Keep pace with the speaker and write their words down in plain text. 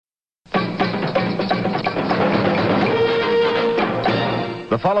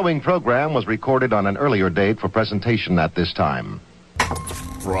The following program was recorded on an earlier date for presentation at this time.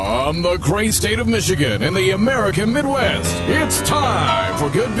 From the great state of Michigan in the American Midwest, it's time for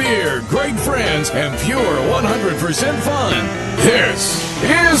good beer, great friends, and pure 100% fun. This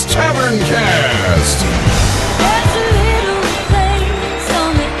is Tavern Cast. There's a little place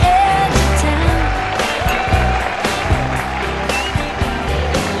on the edge of town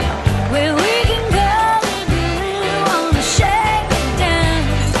where we can go if you really want to shake it down.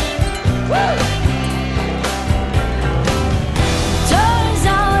 Woo! Door is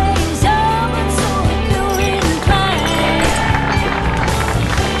always open, so if you're inclined,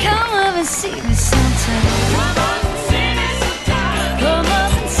 come up and see me sometime. Come up and see me sometime. Come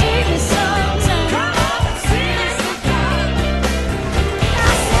up and see me sometime. Come up and see me sometime.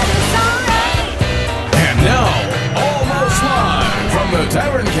 I said it's alright. And now, almost live from the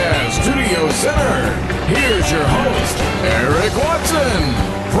Tavern Cast Studio Center, here's your host, Eric Watson,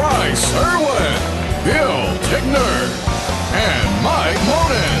 Bryce Irwin, Bill Tickner, and Mike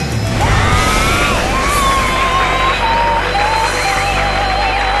Monin.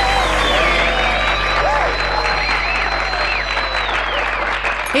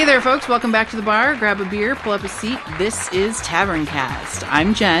 Hey there, folks. Welcome back to the bar. Grab a beer, pull up a seat. This is Tavern Cast.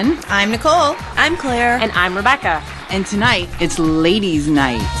 I'm Jen, I'm Nicole. I'm Claire. And I'm Rebecca. and tonight it's Ladies'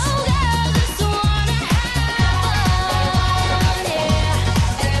 Night.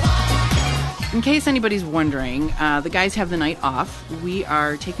 In case anybody's wondering, the guys have the night off. We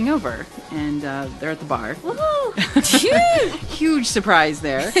are taking over, and they're at the bar. Woohoo! Huge surprise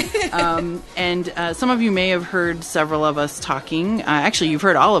there. And some of you may have heard several of us talking. Actually, you've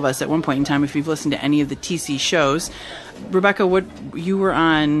heard all of us at one point in time if you've listened to any of the TC shows. Rebecca, you were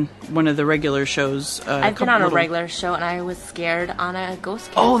on one of the regular shows. I've been on a regular show, and I was scared on a Ghost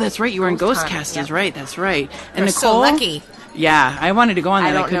Cast. Oh, that's right. You were on Ghost Ghostcast, Hunt, is yep. right. That's right. And We're Nicole, so lucky. Yeah, I wanted to go on that.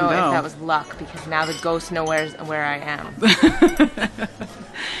 I don't couldn't know go. if that was luck, because now the ghost knows where I am.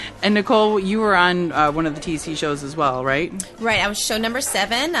 And Nicole, you were on one of the TC shows as well, right? Right, I was show number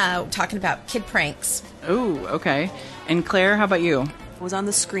 7, talking about kid pranks. Oh, okay. And Claire, how about you? Was on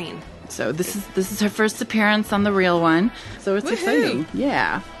the screen. So this is her first appearance on the real one. So it's Woohoo. exciting.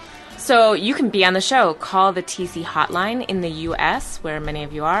 Yeah. So you can be on the show. Call the TC hotline in the U.S., where many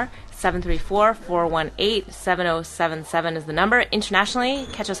of you are. 734-418-7077 is the number. Internationally,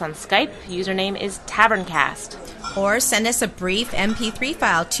 catch us on Skype. Username is TavernCast. Or send us a brief MP3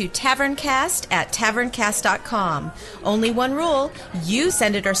 file to taverncast@taverncast.com. Only one rule: you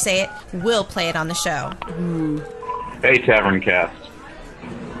send it or say it, we'll play it on the show. Hey, Tavern Cast.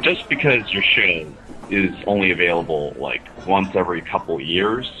 Just because your show is only available like once every couple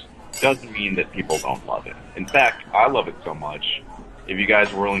years doesn't mean that people don't love it. In fact, I love it so much, if you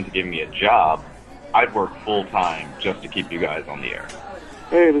guys were willing to give me a job, I'd work full-time just to keep you guys on the air.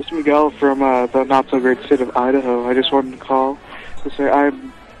 Hey, this is Miguel from the not-so-great state of Idaho. I just wanted to call to say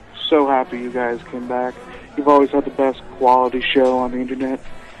I'm so happy you guys came back. You've always had the best quality show on the internet.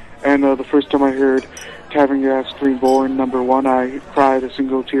 And the first time I heard Tavern Cast Reborn #1, I cried a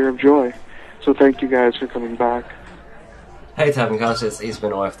single tear of joy. So thank you guys for coming back. Hey Taverncast, it's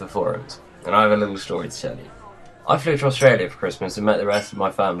Eastman off the forums, and I have a little story to tell you. I flew to Australia for Christmas and met the rest of my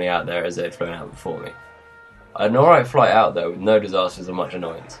family out there as they'd flown out before me. I had an alright flight out though, with no disasters or much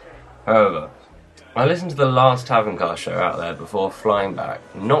annoyance. However, I listened to the last Taverncast show out there before flying back,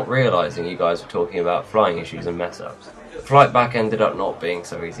 not realising you guys were talking about flying issues and mess-ups. The flight back ended up not being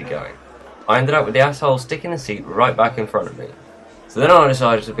so easy going. I ended up with the asshole sticking the seat right back in front of me. So then I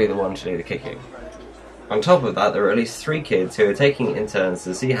decided to be the one to do the kicking. On top of that, there were at least 3 kids who were taking it in turns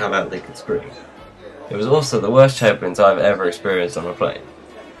to see how loud they could scream. It was also the worst turbulence I've ever experienced on a plane.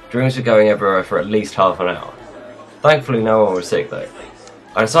 Dreams were going everywhere for at least half an hour. Thankfully no one was sick though.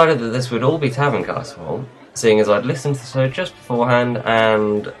 I decided that this would all be Taverncast's fault, seeing as I'd listened to the show just beforehand,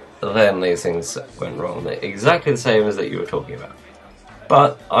 and then these things went wrong, exactly the same as that you were talking about.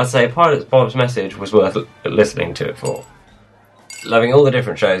 But I'd say Pilot Bob's message was worth listening to it for. Loving all the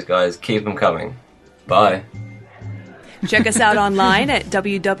different shows, guys. Keep them coming. Bye. Check us out online at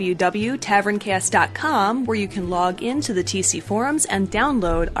www.taverncast.com, where you can log into the TC forums and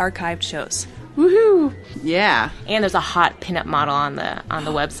download archived shows. Woohoo! Yeah. And there's a hot pinup model on the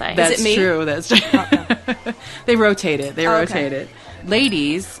website. That's it me? true. That's true. They rotate it. They rotate it.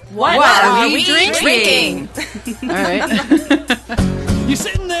 Ladies, What are we drinking? All right. You're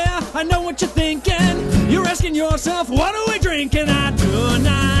sitting there, I know what you're thinking. You're asking yourself, what are we drinking at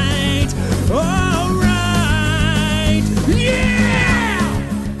tonight? All right,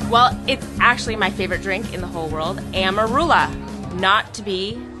 yeah! Well, it's actually my favorite drink in the whole world, Amarula. Not to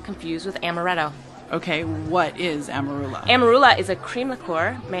be confused with Amaretto. Okay, what is Amarula? Amarula is a cream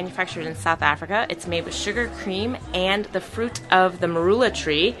liqueur manufactured in South Africa. It's made with sugar, cream, and the fruit of the marula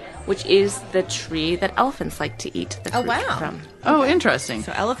tree, which is the tree that elephants like to eat the fruit from. Oh, interesting.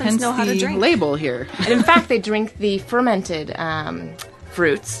 So elephants Hence know how to the drink. label here. And in fact, they drink the fermented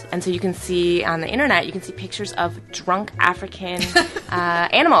fruits. And so you can see on the internet, you can see pictures of drunk African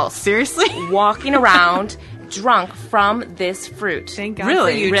animals. Seriously? Walking around drunk from this fruit. Thank God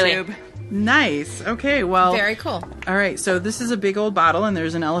Really? for Really. YouTube. Nice. Okay, well. Very cool. All right, so this is a big old bottle, and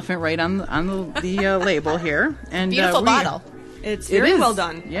there's an elephant right on the label here. And Beautiful bottle. It's It very is. well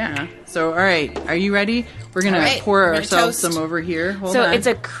done. Yeah. So, all right, are you ready? We're gonna All right, pour we're gonna ourselves toast. some over here. Hold So on. it's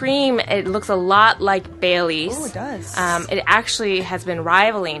a cream. It looks a lot like Bailey's. Oh, it does. It actually has been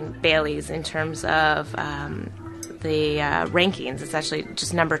rivaling Bailey's in terms of the rankings. It's actually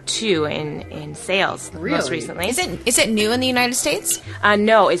just number 2 in sales most Really? recently. Is it new in the United States?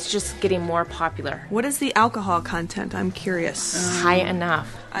 No, it's just getting more popular. What is the alcohol content? I'm curious. High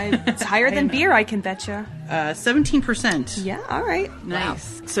enough. It's higher than beer, I can betcha. 17%. Yeah, all right.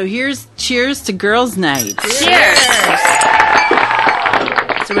 Nice. So here's cheers to girls' night. Cheers!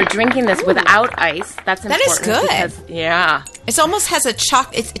 So we're drinking this without ice. That's That is important. good. Because, yeah. It almost has it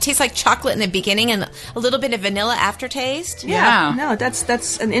tastes like chocolate in the beginning and a little bit of vanilla aftertaste. Yeah. No,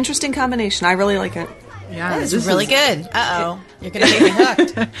 that's an interesting combination. I really like it. Yeah, That is this really good. Uh-oh. You're going to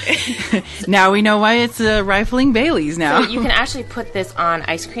get me hooked. Now we know why it's rifling Bailey's now. So you can actually put this on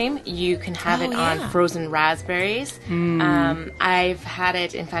ice cream. You can have it on frozen raspberries. I've had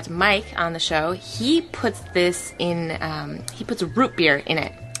it. In fact, Mike on the show, he puts this in. He puts root beer in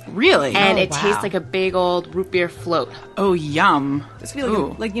it, Really? and Oh, it wow. tastes like a big old root beer float. Oh, yum. This would be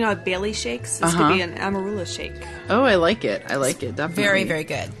Ooh. like you know, Bailey shakes. This could be an Amarula shake. Oh, I like it. I like it. Definitely. Very, very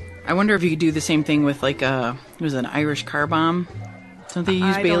good. I wonder if you could do the same thing with like it was an Irish car bomb. Don't they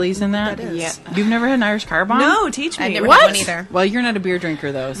use I Bailey's don't in know that? what that is. Yeah. You've never had an Irish car bomb? No, teach me. I never What? had one either. Well, you're not a beer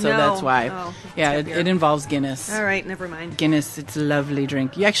drinker though, so No. that's why. Oh, yeah, it's got beer. it involves Guinness. All right, never mind. Guinness, it's a lovely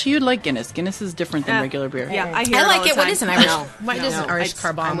drink. You'd like Guinness. Guinness is different than regular beer. Yeah, I hear I all like the it. What time. is an Irish? No. What is an Irish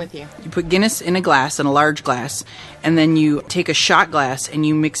car bomb? I'm with you. You put Guinness in a glass, in a large glass, and then you take a shot glass and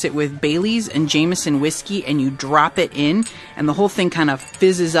you mix it with Bailey's and Jameson whiskey and you drop it in, and the whole thing kind of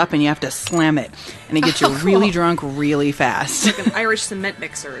fizzes up and you have to slam it. And it gets you really drunk really fast. Like an Irish cement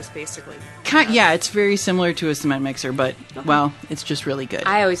mixer is basically. Yeah, it's very similar to a cement mixer, but, well, it's just really good.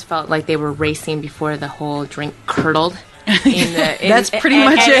 I always felt like they were racing before the whole drink curdled. That's pretty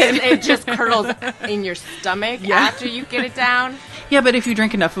much it. It just curdles in your stomach after you get it down. Yeah, but if you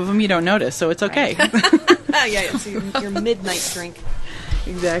drink enough of them, you don't notice, so it's okay. Yeah, it's your midnight drink.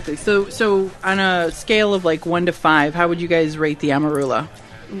 Exactly. So on a scale of like 1 to 5, how would you guys rate the Amarula?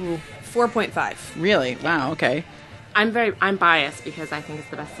 4.5. Really? Wow. Okay. I'm biased because I think it's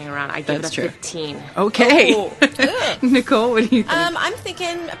the best thing around. I give That's it a true. 15. Okay. Oh. Nicole, what do you think? I'm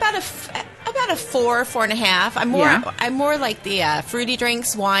thinking about a 4, 4.5. I'm more like the fruity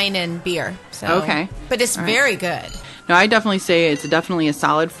drinks, wine, and beer. So, Okay. but it's very good. No, I definitely say it's definitely a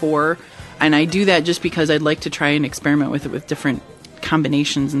solid 4, and I do that just because I'd like to try and experiment with it with different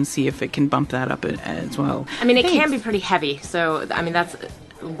combinations and see if it can bump that up as well. I mean, it can be pretty heavy. So, I mean, that's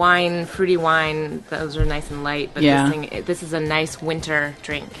wine, fruity wine. Those are nice and light. But Yeah. this is a nice winter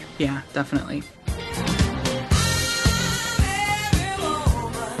drink. Yeah, definitely.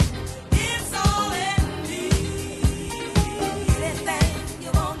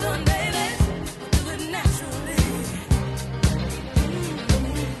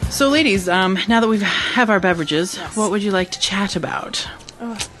 So, ladies, now that we have our beverages, what would you like to chat about?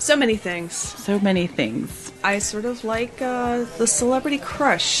 So many things. So many things. I sort of like the Celebrity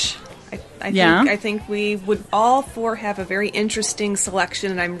Crush. Yeah? I think we would all 4 have a very interesting selection,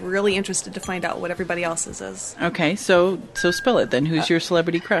 and I'm really interested to find out what everybody else's is. Okay, so spill it then. Who's your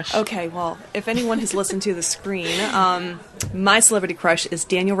celebrity crush? Okay, well, if anyone has listened to the screen, my celebrity crush is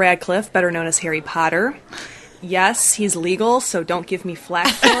Daniel Radcliffe, better known as Harry Potter. Yes, he's legal, so don't give me flack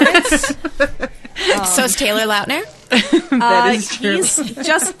for it. So is Taylor Lautner? That is true. He's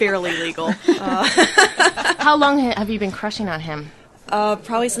just barely legal. How long have you been crushing on him?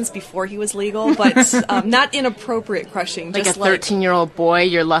 Probably since before he was legal, but not inappropriate crushing. Like just a 13-year-old boy,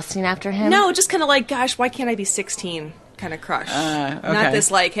 you're lusting after him? No, just kind of like, gosh, why can't I be 16 kind of crush? okay. Not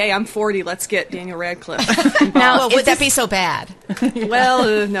this like, hey, I'm 40, let's get Daniel Radcliffe. Well, would that be so bad?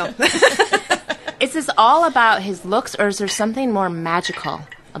 Well, no. Is this all about his looks, or is there something more magical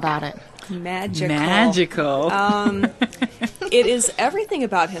about it? Magical. Magical. It is everything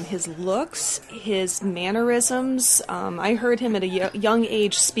about him. His looks, his mannerisms. I heard him at a young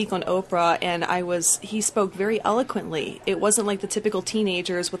age speak on Oprah, and he spoke very eloquently. It wasn't like the typical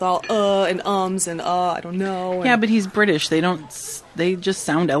teenagers with all and ums and I don't know. And, yeah, but he's British. They just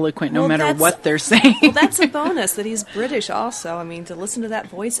sound eloquent no matter what they're saying. Well, that's a bonus that he's British also. I mean, to listen to that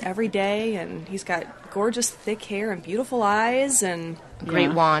voice every day, and he's got gorgeous thick hair and beautiful eyes and...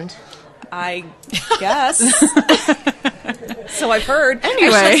 Great wand. I guess. So I've heard.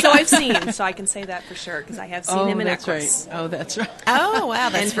 Anyway. Actually, so I've seen. So I can say that for sure, because I have seen him in Equus. Right. Oh, that's right. Oh, wow,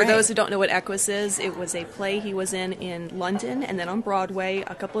 that's And for those who don't know what Equus is, it was a play he was in London and then on Broadway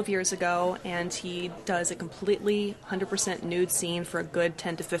a couple of years ago, and he does a completely 100% nude scene for a good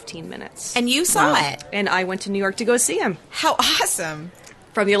 10 to 15 minutes. And you saw it. And I went to New York to go see him. How awesome.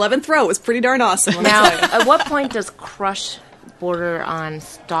 From the 11th row. It was pretty darn awesome. Now, at what point does crush border on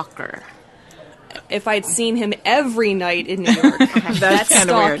stalker? If I'd seen him every night in New York, that's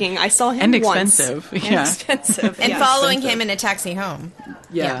stalking. Weird. I saw him and once. Expensive. And Yeah. expensive. And following him in a taxi home.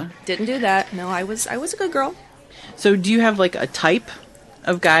 Yeah. Didn't do that. No, I was a good girl. So do you have like a type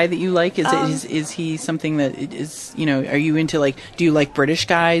of guy that you like? Is he something that is, are you into like, do you like British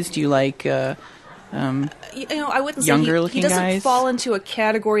guys? Do you like I wouldn't younger say looking he doesn't guys? fall into a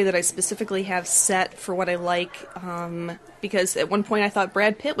category that I specifically have set for what I like. Because at one point I thought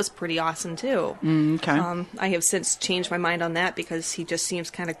Brad Pitt was pretty awesome too. Okay. I have since changed my mind on that because he just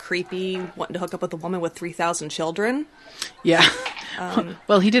seems kind of creepy, wanting to hook up with a woman with 3,000 children. Yeah.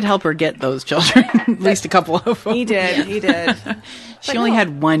 Well, he did help her get those children, at least a couple of them. He did. She only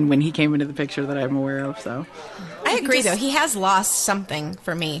had one when he came into the picture that I'm aware of. So I agree, though. He has lost something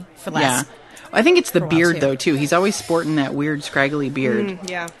for me for less. yeah. I think it's the For a while, beard too. though too. He's always sporting that weird scraggly beard.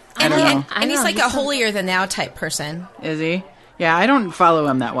 Yeah. I don't know. And he's like a holier than thou type person. Is he? Yeah, I don't follow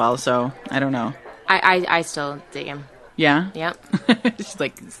him that well, so I don't know. I still dig him. Yeah? Yep. She's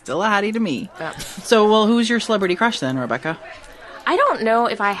like, still a hottie to me. Yep. So, well, who's your celebrity crush then, Rebecca? I don't know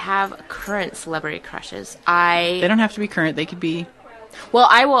if I have current celebrity crushes. They don't have to be current. They could be... Well,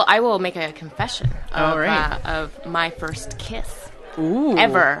 I will make a confession of, All right. of my first kiss Ooh.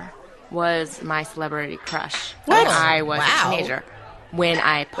 ever was my celebrity crush What? when I was Wow. a teenager. When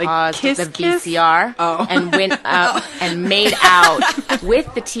I Like paused kiss, the kiss? VCR Oh. and went up and made out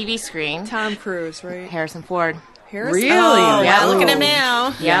with the TV screen, Tom Cruise, right? Harrison Ford. Harrison? Really? Oh, Yeah. wow, look at him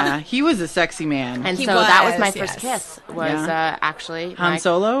now. Yeah, he was a sexy man. And He so that was was, my first yes. kiss. Was Yeah. actually Han my,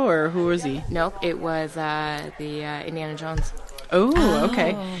 Solo, or who was he? Nope, it was the Indiana Jones. Oh,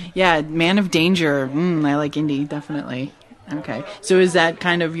 okay. Yeah, Man of Danger. I like Indy, definitely. Okay. So is that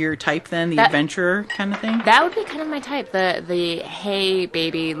kind of your type then, the That- adventurer kind of thing? That would be kind of my type. The hey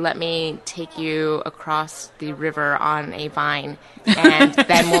baby, let me take you across the river on a vine, and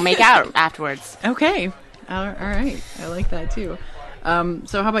then we'll make out afterwards. Okay. All right. I like that too.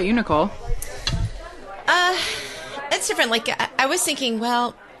 So how about you, Nicole? It's different. Like, I was thinking,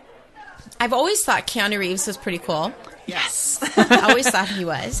 well, I've always thought Keanu Reeves was pretty cool. Yes. I always thought he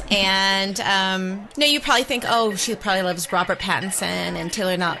was. And, no, you probably think, oh, she probably loves Robert Pattinson and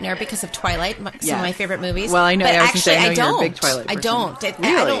Taylor Lautner because of Twilight, some Yeah. of my favorite movies. Well, I know- But I was gonna say, I know actually, you're a big Twilight I person. don't.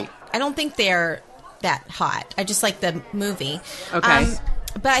 Really? I don't think they're that hot. I just like the movie. Okay.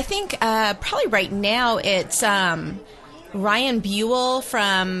 But I think probably right now it's Ryan Buell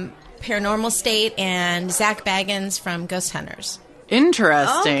from Paranormal State and Zach Baggins from Ghost Hunters.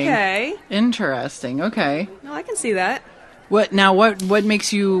 Interesting. Okay. Interesting. Okay. No, I can see that. What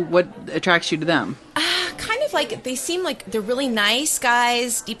makes you, what attracts you to them? Kind of like, they seem like they're really nice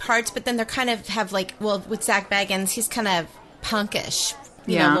guys, deep hearts, but then they're kind of have like, well, with Zach Baggins, he's kind of punkish.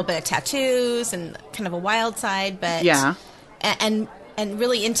 You know, a little bit of tattoos and kind of a wild side, but Yeah. and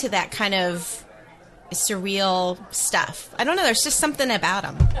really into that kind of surreal stuff. I don't know. There's just something about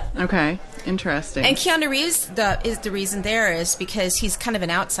him. Okay. Interesting. And Keanu Reeves is the reason there is because he's kind of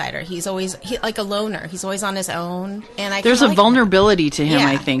an outsider. He's always like a loner. He's always on his own. And There's a kinda like vulnerability to him, Yeah.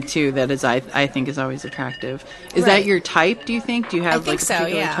 I think, too, that is I think is always attractive. Is Right. that your type, do you think? Do you have think like a so,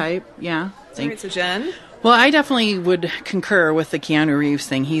 particular yeah. type? Yeah. All right, so Jen. Well, I definitely would concur with the Keanu Reeves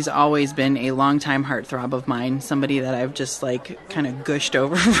thing. He's always been a longtime heartthrob of mine, somebody that I've just like kind of gushed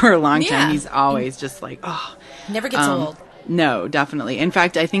over for a long time. Yeah. He's always just like, oh. Never gets old. No, definitely. In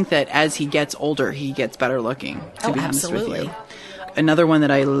fact, I think that as he gets older, he gets better looking, to Oh, be honest with absolutely. you. Another one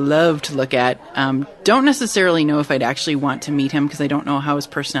that I love to look at, don't necessarily know if I'd actually want to meet him because I don't know how his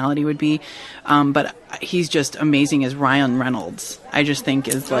personality would be, but he's just amazing as Ryan Reynolds. I just think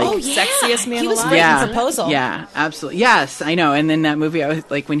is like... Oh, yeah. Sexiest man He was alive. great Yeah. in Proposal. Yeah, absolutely. Yes, I know. And then that movie, I was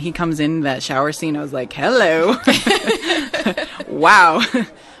like, when he comes in that shower scene, I was like, hello. Wow.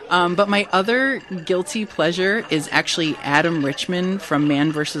 But my other guilty pleasure is actually Adam Richman from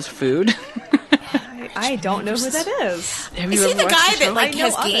Man vs. Food. I don't know who that is. Have Is you he ever the watched guy the that show? like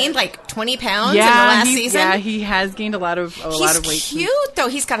has of it. gained like 20 pounds in the last season? Yeah, he has gained a lot of weight. He's cute though.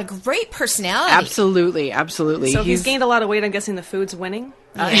 He's got a great personality. Absolutely. So if he's gained a lot of weight, I'm guessing the food's winning.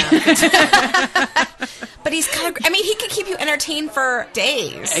 But he's kind of, I mean, he could keep you entertained for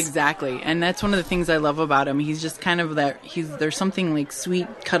days. Exactly. And that's one of the things I love about him. He's just kind of there's something like sweet,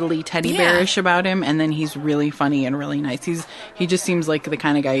 cuddly, teddy bearish about him, and then he's really funny and really nice. He just seems like the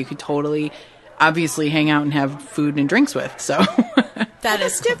kind of guy you could totally obviously hang out and have food and drinks with. So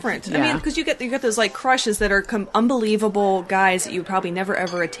That's different. Yeah. I mean, because you get those like crushes that are unbelievable guys that you would probably never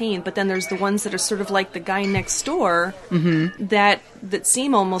ever attain, but then there's the ones that are sort of like the guy next door that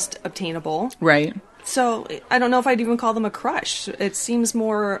seem almost obtainable. Right. So I don't know if I'd even call them a crush. It seems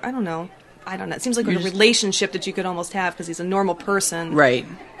more, I don't know. It seems like a relationship that you could almost have because he's a normal person. Right.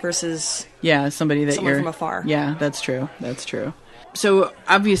 Versus somebody that someone you're from afar. Yeah, that's true. That's true. So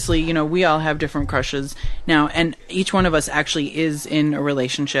obviously, we all have different crushes now, and each one of us actually is in a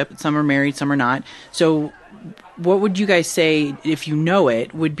relationship. Some are married, some are not. So what would you guys say, if you know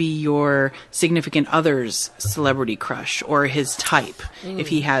it, would be your significant other's celebrity crush or his type, if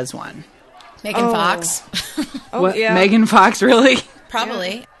he has one? Megan Fox. What? Yeah. Megan Fox, really?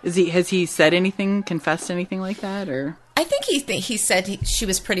 Probably. Has he said anything, confessed anything like that, or? I think he said she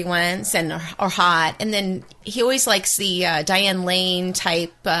was pretty once and or hot, and then he always likes the Diane Lane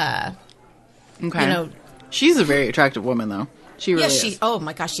type. Okay. She's a very attractive woman, though. She really is. Oh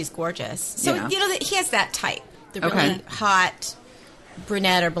my gosh, she's gorgeous. So he has that type, the really hot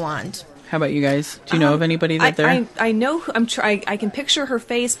brunette or blonde. How about you guys? Do you know of anybody that they're? I know. I can picture her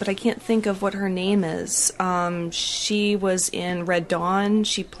face, but I can't think of what her name is. She was in Red Dawn.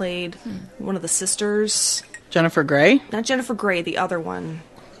 She played one of the sisters. Jennifer Grey? Not Jennifer Grey, the other one.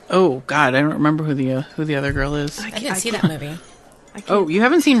 Oh God, I don't remember who the other girl is. I didn't see that movie. Oh, you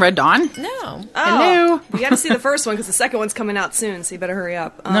haven't seen Red Dawn? No. Oh, hello. You got to see the first one because the second one's coming out soon, so you better hurry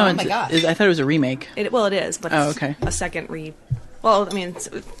up. No, oh my gosh. I thought it was a remake. It is, but it's a second read. Well, I mean, it's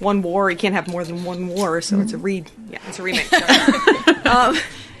one war. You can't have more than one war, so it's a read. Yeah, it's a remake.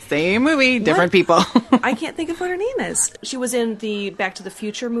 Same movie, different people. I can't think of what her name is. She was in the Back to the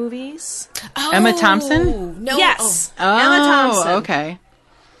Future movies. Oh, Emma Thompson? No. Yes. Oh, Emma Thompson. Okay.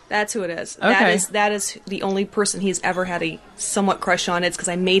 That's who it is. Okay. That is the only person he's ever had a somewhat crush on. It's because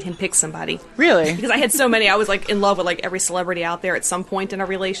I made him pick somebody. Really? Because I had so many. I was like in love with like every celebrity out there at some point in our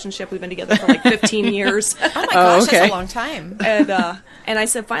relationship. We've been together for like 15 years. Oh my gosh, that's a long time. And I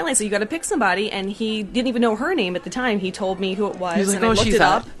said, finally, so you got to pick somebody. And he didn't even know her name at the time. He told me who it was. He was like, and I looked she's it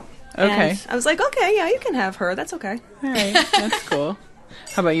up. hot. Okay. And I was like, okay, yeah, you can have her. That's okay. All right. That's cool.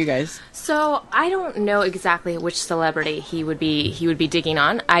 How about you guys? So I don't know exactly which celebrity he would be digging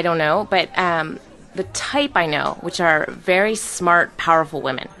on. I don't know, but the type I know, which are very smart, powerful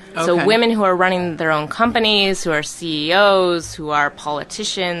women. Okay. So women who are running their own companies, who are CEOs, who are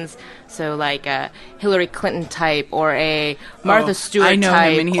politicians. So like a Hillary Clinton type or a Martha Stewart I know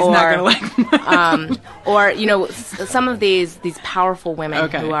type, him, and he's not gonna like him. or some of these powerful women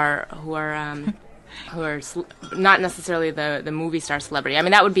Okay. who are not necessarily the movie star celebrity. I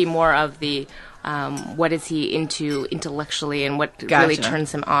mean, that would be more of the what is he into intellectually and what really Gotcha.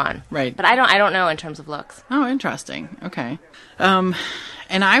 turns him on. Right. But I don't know in terms of looks. Oh, interesting. Okay.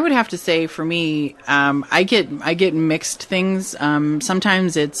 And I would have to say, for me, I get mixed things.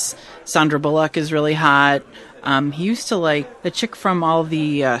 Sometimes it's Sandra Bullock is really hot. He used to like the chick from all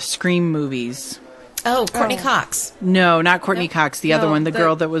the Scream movies. Oh, Courtney Cox. No, not Courtney Cox. The other one, the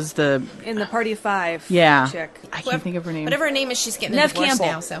girl that was the In the Party of Five. yeah. Chick. I can't think of her name. Whatever her name is, she's getting Nev a divorce Campbell.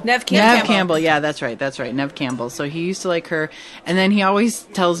 now. So Nev Campbell. Nev Campbell, yeah, that's right. Nev Campbell. So he used to like her, and then he always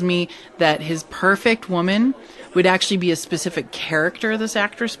tells me that his perfect woman would actually be a specific character this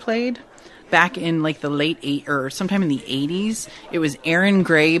actress played. Back in like the or sometime in the 80s, it was Erin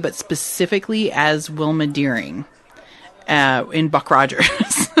Gray, but specifically as Wilma Deering in Buck Rogers.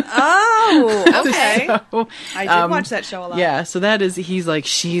 Oh, okay. So, I did watch that show a lot. yeah, so he's like,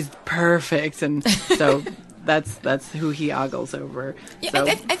 she's perfect, and so that's who he ogles over. yeah, So-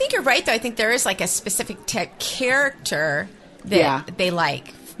 I think you're right. Though I think there is like a specific character that they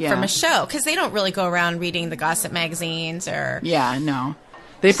like from a show because they don't really go around reading the gossip magazines or Yeah, no.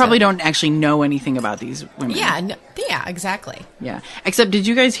 They probably don't actually know anything about these women. yeah, exactly. Yeah. Except, did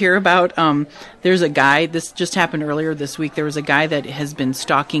you guys hear about, there's a guy, this just happened earlier this week, there was a guy that has been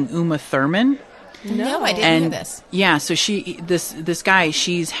stalking Uma Thurman. No, I didn't hear this. Yeah, so this guy,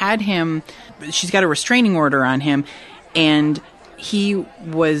 she's got a restraining order on him, and he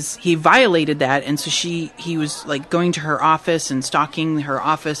violated that, and so he was like going to her office and stalking her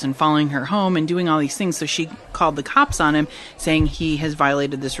office and following her home and doing all these things. So she called the cops on him, saying he has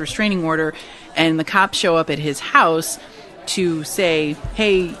violated this restraining order, and the cops show up at his house to say,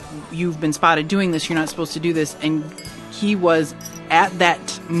 hey, you've been spotted doing this, you're not supposed to do this. And he was at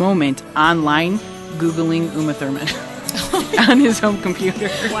that moment online Googling Uma Thurman on his home computer.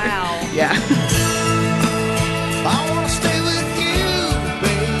 Wow. Yeah. I wanna stay with you,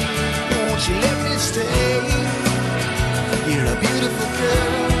 babe. Won't you let me stay? You're a beautiful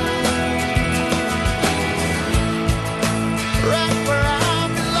girl. Right where I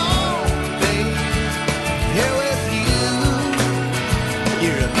belong, babe. Here with you.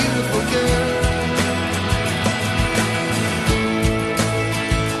 You're a beautiful girl.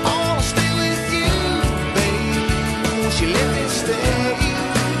 I wanna stay with you, babe. Won't you let me stay?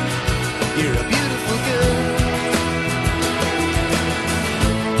 You're a beautiful girl.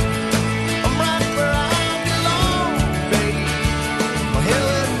 I'm right where I belong, babe. I'm here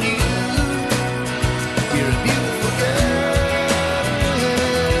with you. You're a beautiful girl.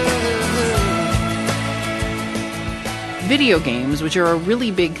 Video games, which are a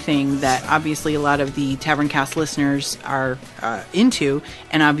really big thing that obviously a lot of the Tavern Cast listeners are into,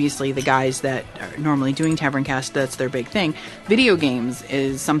 and obviously the guys that are normally doing Tavern Cast, that's their big thing. Video games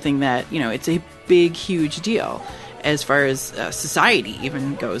is something that, it's a big, huge deal as far as society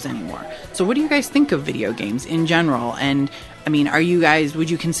even goes anymore. So what do you guys think of video games in general? And I mean, would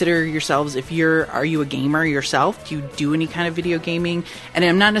you consider yourselves, are you a gamer yourself? Do you do any kind of video gaming? And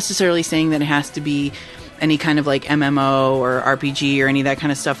I'm not necessarily saying that it has to be any kind of like MMO or RPG or any of that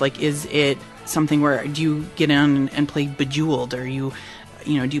kind of stuff. Like, is it something where, do you get in and play Bejeweled, or do you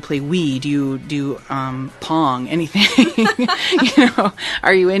play Wii? Do you do Pong? Anything?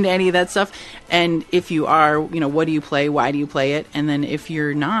 Are you into any of that stuff? And if you are, what do you play? Why do you play it? And then if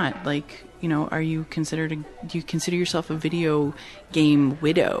you're not, like, do you consider yourself a video game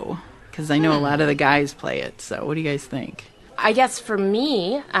widow? Because I know a lot of the guys play it. So what do you guys think? I guess for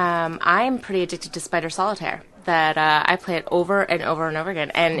me, I'm pretty addicted to Spider Solitaire. That I play it over and over and over again.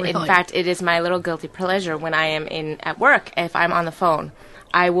 And Really? in fact, it is my little guilty pleasure when I am at work. If I'm on the phone,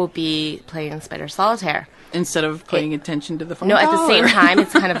 I will be playing Spider Solitaire. Instead of paying attention to the phone No, at call, the same or- time,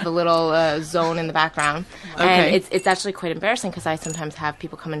 it's kind of the little zone in the background. Okay. And it's actually quite embarrassing because I sometimes have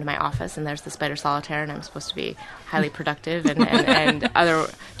people come into my office and there's the Spider Solitaire and I'm supposed to be highly productive and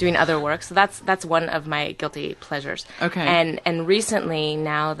doing other work. So that's one of my guilty pleasures. Okay. And recently,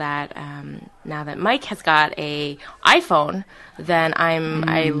 now that Mike has got a iPhone, then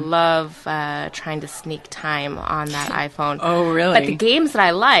I love trying to sneak time on that iPhone. Oh, really? But the games that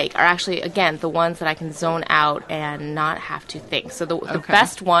I like are actually, again, the ones that I can zone out and not have to think. So the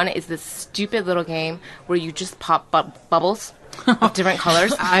best one is this stupid little game where you just pop bubbles of different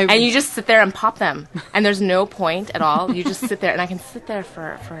colors, and you just sit there and pop them. And there's no point at all. You just sit there, and I can sit there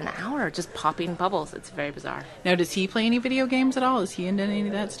for an hour just popping bubbles. It's very bizarre. Now, does he play any video games at all? Is he into any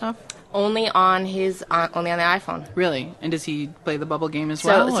of that stuff? Only on the iPhone. Really? And does he play the bubble game as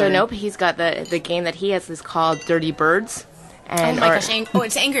well? So nope. He's got the game that he has is called Dirty Birds. And, oh my gosh!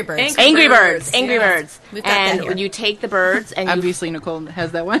 It's Angry Birds. Angry Birds. We've got that here. And you take the birds and obviously Nicole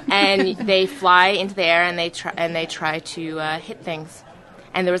has that one. and they fly into the air and they try to hit things.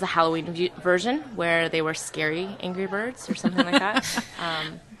 And there was a Halloween version where they were scary Angry Birds or something like that.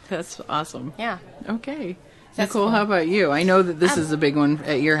 That's awesome. Yeah. Okay. That's Nicole, cool. how about you? I know that this is a big one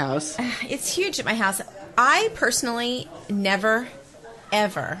at your house. It's huge at my house. I personally never,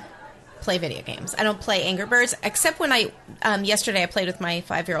 ever play video games. I don't play Angry Birds, except when yesterday I played with my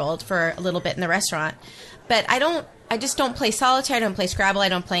 5-year-old for a little bit in the restaurant. But I just don't play solitaire, I don't play Scrabble, I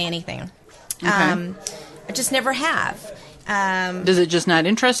don't play anything. Okay. I just never have. Does it just not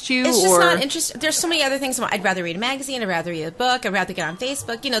interest you? It's just not interesting. There's so many other things. I'd rather read a magazine, I'd rather read a book, I'd rather get on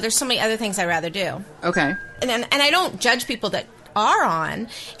Facebook. There's so many other things I'd rather do. Okay. And I don't judge people that are on,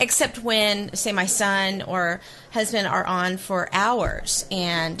 except when, say, my son or husband are on for hours,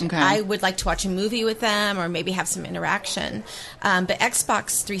 and Okay. I would like to watch a movie with them or maybe have some interaction. But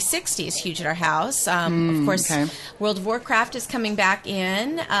Xbox 360 is huge at our house. Of course, okay. World of Warcraft is coming back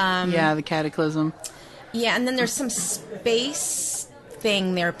in. Yeah, the Cataclysm. Yeah, and then there's some space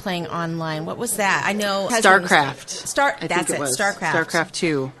thing they're playing online. What was that? I know StarCraft. That's it. StarCraft. StarCraft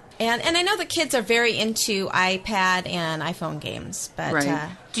 2. And I know the kids are very into iPad and iPhone games, but Right.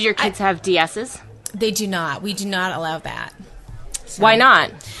 Do your kids have DSs? They do not. We do not allow that. So- Why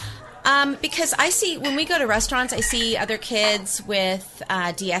not? Because I see, when we go to restaurants, I see other kids with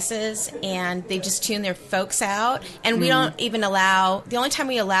DSs, and they just tune their folks out. And we don't even allow, the only time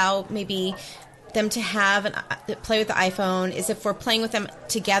we allow maybe them to have play with the iPhone is if we're playing with them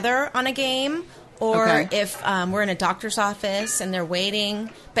together on a game, or if we're in a doctor's office and they're waiting,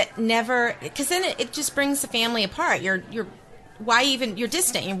 but never, because then it just brings the family apart. You're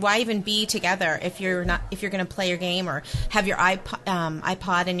distant. Why even be together if you're going to play your game or have your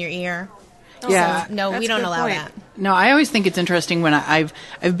iPod in your ear? Yeah. So, no, we don't allow that. No, I always think it's interesting when I've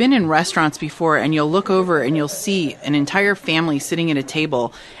been in restaurants before, and you'll look over and you'll see an entire family sitting at a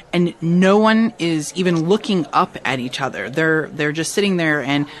table, and no one is even looking up at each other. They're just sitting there,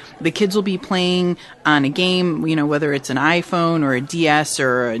 and the kids will be playing on a game, whether it's an iPhone or a DS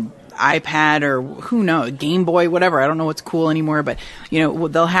or an iPad or who knows, Game Boy, whatever. I don't know what's cool anymore, but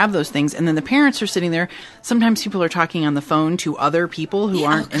they'll have those things, and then the parents are sitting there. Sometimes people are talking on the phone to other people who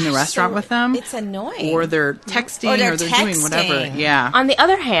aren't in the restaurant with them. It's annoying. Or they're texting, or they're doing whatever. Yeah. On the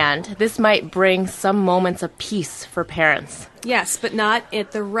other hand, this might bring some moments of peace for parents. Yes, but not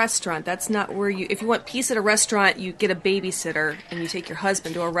at the restaurant. That's not where if you want peace at a restaurant, you get a babysitter and you take your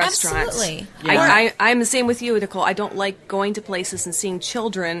husband to a restaurant. Absolutely. Yeah. I'm the same with you, Nicole. I don't like going to places and seeing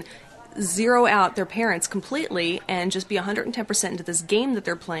children zero out their parents completely and just be 110% into this game that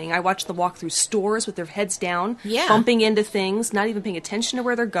they're playing. I watch them walk through stores with their heads down, bumping into things, not even paying attention to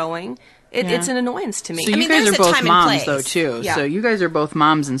where they're going. It's an annoyance to me. So you guys are both moms, though, too. Yeah. So you guys are both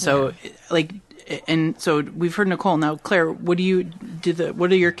moms, and so and so we've heard Nicole. Now, Claire, what do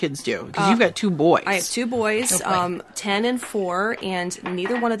your kids do? Because you've got 2 boys. I have 2 boys, 10 and 4, and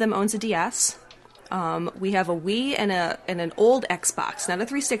neither one of them owns a DS. We have a Wii and an old Xbox, not a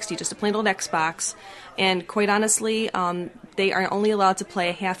 360, just a plain old Xbox. And quite honestly, they are only allowed to play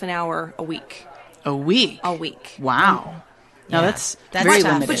a half an hour a week. A week? A week. Wow. Now that's very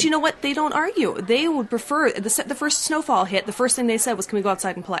limited. But you know what? They don't argue. They would prefer the first snowfall hit. The first thing they said was, "Can we go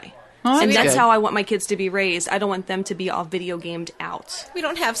outside and play?" Oh, and that's how I want my kids to be raised. I don't want them to be all video gamed out. We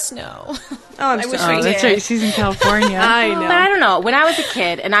don't have snow. I wish we did. That's right. She's in California. I know. But I don't know. When I was a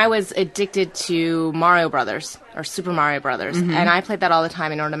kid and I was addicted to Mario Brothers or Super Mario Brothers, and I played that all the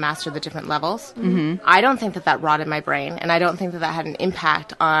time in order to master the different levels, I don't think that rotted my brain, and I don't think that had an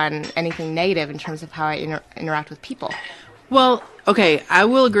impact on anything negative in terms of how I interact with people. Well, okay, I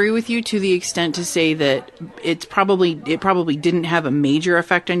will agree with you to the extent to say that it probably didn't have a major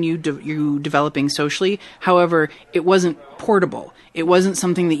effect on you developing socially. However, it wasn't portable. It wasn't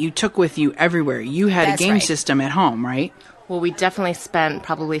something that you took with you everywhere. You had a game system at home, right? Well, we definitely spent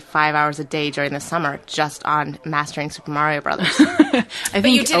probably 5 hours a day during the summer just on mastering Super Mario Brothers. I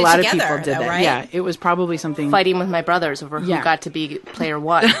think a lot of people did that. Right? Yeah, it was probably something... Fighting with my brothers over who got to be player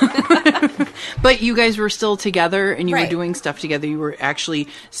 1. But you guys were still together, and you were doing stuff together. You were actually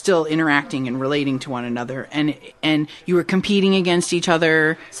still interacting and relating to one another, and you were competing against each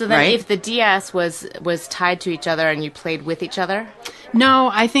other. So then, if the DS was tied to each other and you played with each other. No,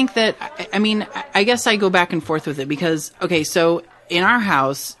 I think that, I guess I go back and forth with it because, okay, so in our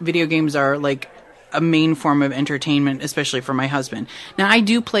house, video games are like a main form of entertainment, especially for my husband. Now, I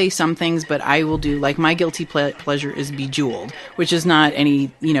do play some things, but I will do, like, my guilty pleasure is Bejeweled, which is not any,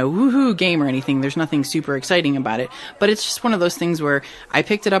 woohoo game or anything. There's nothing super exciting about it. But it's just one of those things where I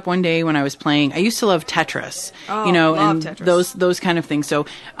picked it up one day when I was playing. I used to love Tetris, love Tetris. Those kind of things. So,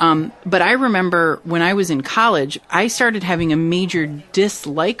 but I remember when I was in college, I started having a major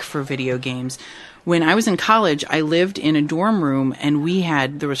dislike for video games. When I was in college, I lived in a dorm room, and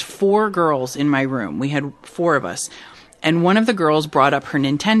there was 4 girls in my room. We had 4 of us. And one of the girls brought up her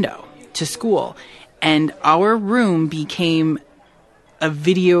Nintendo to school. And our room became a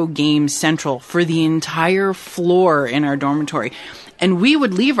video game central for the entire floor in our dormitory. And we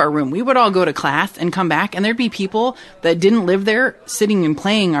would leave our room. We would all go to class and come back, and there'd be people that didn't live there sitting and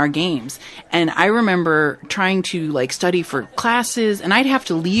playing our games. And I remember trying to study for classes, and I'd have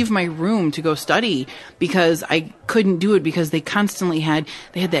to leave my room to go study because I couldn't do it because they constantly had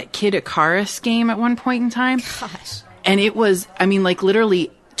that Kid Icarus game at one point in time. Gosh. And it was,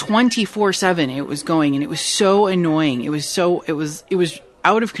 literally 24/7 it was going, and it was so annoying. It was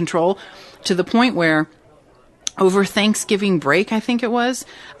out of control to the point where over Thanksgiving break, I think it was,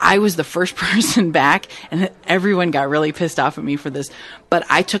 I was the first person back, and everyone got really pissed off at me for this. But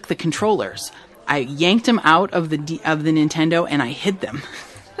I took the controllers. I yanked them out of the Nintendo, and I hid them.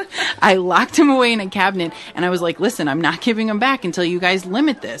 I locked them away in a cabinet, and I was like, listen, I'm not giving them back until you guys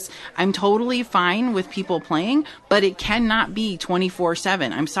limit this. I'm totally fine with people playing, but it cannot be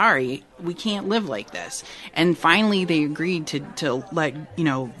 24/7. I'm sorry. live like this. And finally they agreed to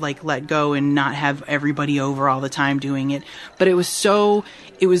let go and not have everybody over all the time doing it. But it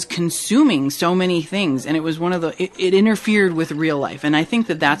was consuming so many things, and it was it interfered with real life. And I think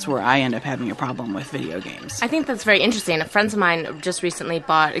that's where I end up having a problem with video games. I think that's very interesting. Friends of mine just recently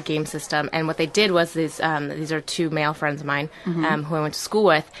bought a game system, and what they did was these are two male friends of mine who I went to school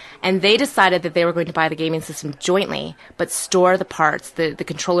with, and they decided that they were going to buy the gaming system jointly, but store the parts, the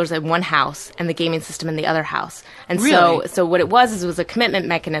controllers in one house and the gaming system in the other house. And Really? so what it was a commitment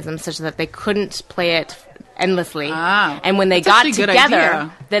mechanism such that they couldn't play it endlessly. And when they got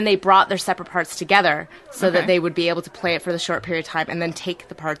together, then they brought their separate parts together so that they would be able to play it for the short period of time and then take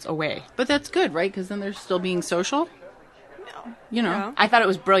the parts away. But that's good, right? Because then they're still being social. You know, Yeah. I thought it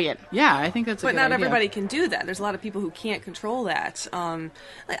was brilliant. Yeah, I think that's a But good not idea. everybody can do that. There's a lot of people who can't control that.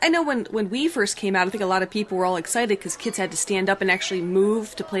 I know when Wii first came out, I think a lot of people were all excited because kids had to stand up and actually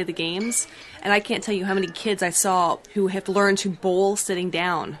move to play the games. And I can't tell you how many kids I saw who have learned to bowl sitting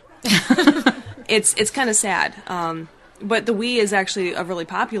down. It's kind of sad. But the Wii is actually a really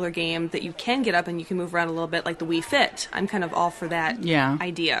popular game that you can get up and you can move around a little bit, like the Wii Fit. I'm kind of all for that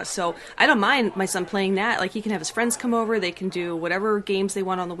idea. So I don't mind my son playing that. Like, he can have his friends come over. They can do whatever games they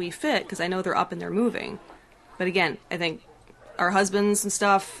want on the Wii Fit because I know they're up and they're moving. But again, I think our husbands and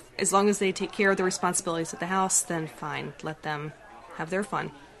stuff, as long as they take care of their responsibilities at the house, then fine. Let them have their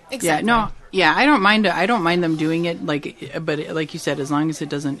fun. Exactly. I don't mind them doing it, but like you said, as long as it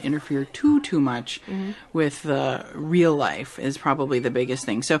doesn't interfere too much with real life is probably the biggest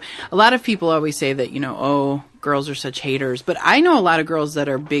thing. So a lot of people always say that, girls are such haters, but I know a lot of girls that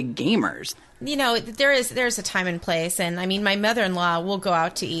are big gamers. There's a time and place, and I mean, my mother-in-law will go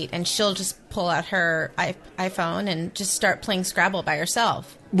out to eat, and she'll just pull out her iPhone and just start playing Scrabble by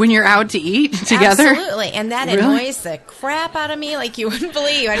herself. When you're out to eat together? Absolutely, and that Really? annoys the crap out of me like you wouldn't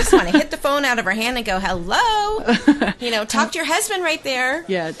believe. I just want to hit the phone out of her hand and go, hello, talk to your husband right there.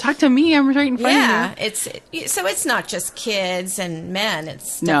 Yeah, talk to me, I'm right in front of you. So it's not just kids and men,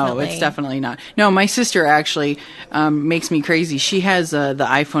 it's definitely not. No, my sister actually makes me crazy. She has the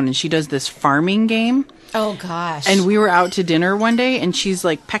iPhone, and she does this farming game. Oh, gosh. And we were out to dinner one day, and she's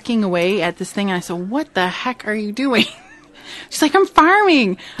like pecking away at this thing, and I said, what the heck are you doing? She's like, I'm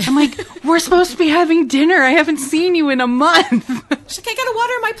farming. I'm like, we're supposed to be having dinner. I haven't seen you in a month. She's like, I gotta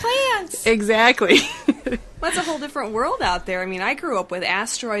water my plants. Exactly. That's a whole different world out there. I mean, I grew up with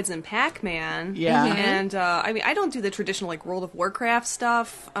Asteroids and Pac-Man. Yeah. And, I don't do the traditional, World of Warcraft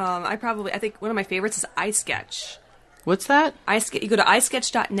stuff. I think one of my favorites is iSketch. What's that? You go to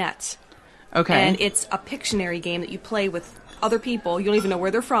iSketch.net. Okay. And it's a Pictionary game that you play with other people. You don't even know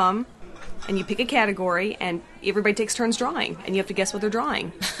where they're from. And you pick a category, and everybody takes turns drawing, and you have to guess what they're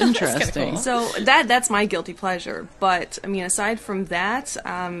drawing. Interesting. So that's my guilty pleasure. But, I mean, aside from that,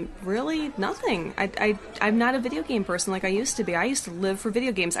 really nothing. I'm not a video game person like I used to be. I used to live for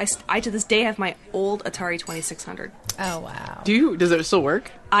video games. I to this day have my old Atari 2600. Oh, wow. Does it still work?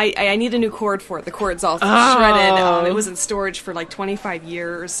 I need a new cord for it. The cord's all shredded. It was in storage for 25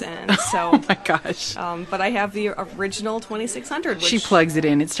 years, and so. Oh my gosh! But I have the original 2600. Which she plugs it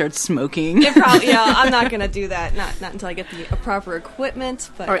in, it starts smoking. I'm not gonna do that. Not until I get the proper equipment.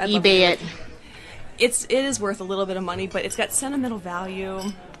 But or eBay it. It is worth a little bit of money, but it's got sentimental value.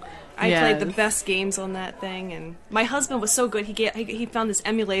 I played the best games on that thing, and my husband was so good. He found this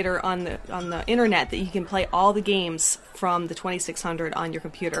emulator on the internet that you can play all the games from the 2600 on your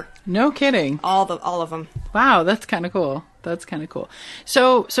computer. No kidding. All of them. Wow, that's kind of cool.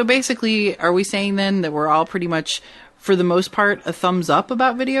 So basically, are we saying then that we're all pretty much, for the most part, a thumbs up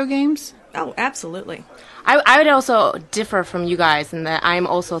about video games? Oh, absolutely. I would also differ from you guys in that I'm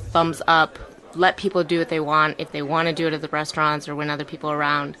also thumbs up. Let people do what they want. If they want to do it at the restaurants or when other people are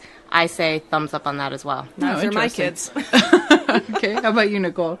around, I say thumbs up on that as well. Those are my kids. Okay, how about you,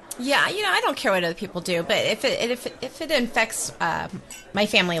 Nicole? Yeah, I don't care what other people do, but if it infects my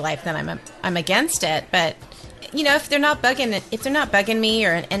family life, then I'm against it. But if they're not bugging me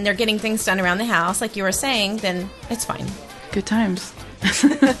and they're getting things done around the house, like you were saying, then it's fine. Good times.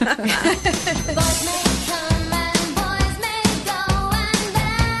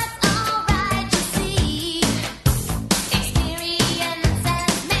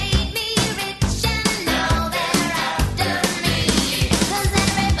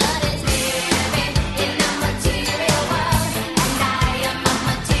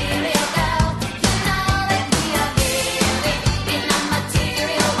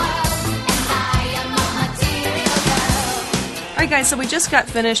 guys, so we just got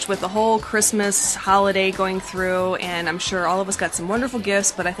finished with the whole Christmas holiday going through, and I'm sure all of us got some wonderful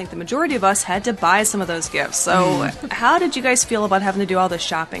gifts, but I think the majority of us had to buy some of those gifts. So how did you guys feel about having to do all this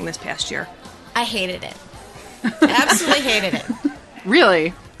shopping this past year? I hated it. Absolutely hated it.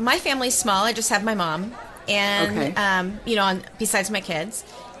 Really? My family's small. I just have my mom, and besides my kids,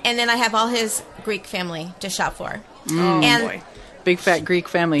 and then I have all his Greek family to shop for. And boy. Big fat Greek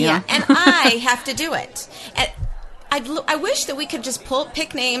family, yeah, huh? and I have to do it. And I wish that we could just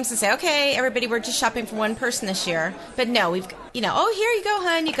pick names and say, okay, everybody, we're just shopping for one person this year. But no, we've, here you go,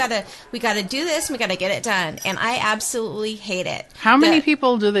 hon. We gotta do this. And we gotta get it done. And I absolutely hate it. How many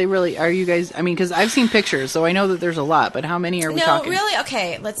people do they really? Are you guys? I mean, because I've seen pictures, so I know that there's a lot. But how many are we talking? No, really.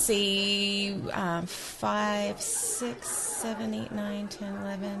 Okay, let's see. 5, 6, 7, 8, 9, 10,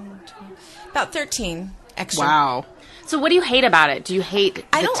 11, 12, about 13 extra. Wow. So what do you hate about it? Do you hate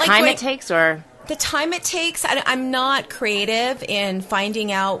the time it takes, or the time it takes? I'm not creative in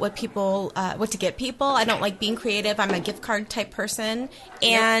finding out what to get people. I don't like being creative. I'm a gift card type person,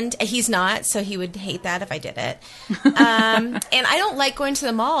 and he's not, so he would hate that if I did it. And I don't like going to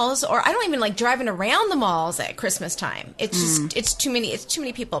the malls, or I don't even like driving around the malls at Christmas time. It's just it's too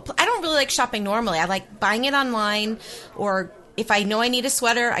many people. I don't really like shopping normally. I like buying it online, or if I know I need a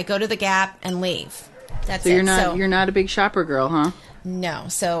sweater, I go to the Gap and leave. That's so you're not a big shopper girl, huh? No.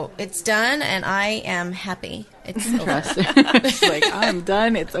 So it's done, and I am happy. It's interesting. It's like, I'm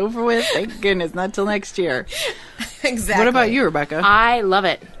done. It's over with. Thank goodness. Not till next year. Exactly. What about you, Rebecca? I love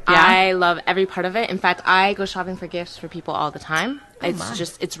it. Yeah? I love every part of it. In fact, I go shopping for gifts for people all the time.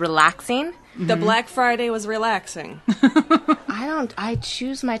 It's relaxing. The Black Friday was relaxing. I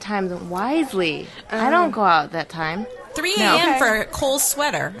choose my times wisely. I don't go out that time. 3 a.m. for a Kohl's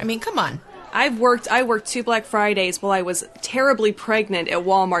sweater. I mean, come on. I worked 2 Black Fridays while I was terribly pregnant at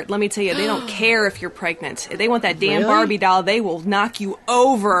Walmart. Let me tell you, they don't care if you're pregnant. If they want that damn Barbie doll, they will knock you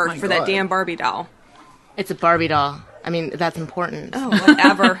over for that damn Barbie doll. It's a Barbie doll. I mean, that's important. Oh,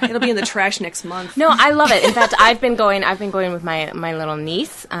 whatever. It'll be in the trash next month. No, I love it. In fact, I've been going with my little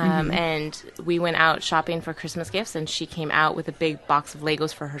niece, and we went out shopping for Christmas gifts, and she came out with a big box of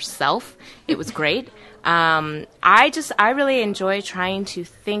Legos for herself. It was great. I really enjoy trying to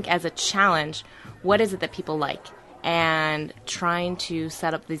think as a challenge, what is it that people like? And trying to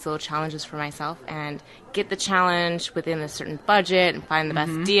set up these little challenges for myself and get the challenge within a certain budget and find the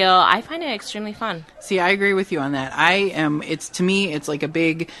best deal. I find it extremely fun. See, I agree with you on that. To me, it's like a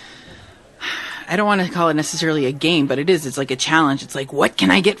big, I don't want to call it necessarily a game, but it is. It's like a challenge. It's like, what can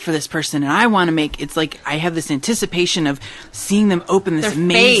I get for this person? And I want to it's like I have this anticipation of seeing them open this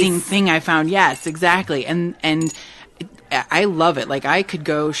amazing thing I found. Yes, exactly. And I love it. Like, I could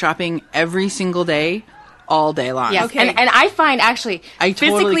go shopping every single day, all day long. Yes. Okay. And I find actually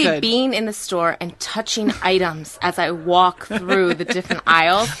physically could. being in the store and touching items as I walk through the different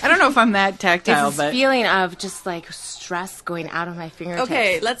aisles. I don't know if I'm that tactile, it's this feeling of just like stress going out of my fingertips.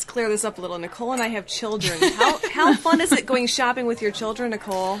 Okay, let's clear this up a little. Nicole and I have children. How fun is it going shopping with your children,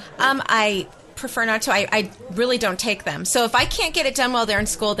 Nicole? I prefer not to. I really don't take them. So if I can't get it done while they're in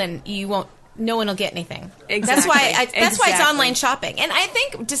school, then no one will get anything. Exactly. That's why it's online shopping. And I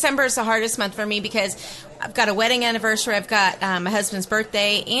think December is the hardest month for me because I've got a wedding anniversary, I've got my husband's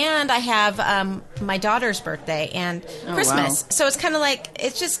birthday, and I have my daughter's birthday and Christmas. Wow. So it's kind of like,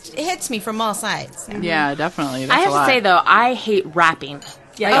 it hits me from all sides. Yeah, definitely. I have to say, though, I hate wrapping.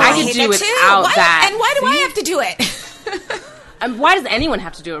 Yeah, I could do without that. And why do I have to do it? Why does anyone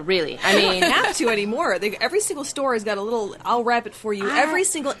have to do it, really? I mean, have to anymore. Every single store has got a little, I'll wrap it for you. Every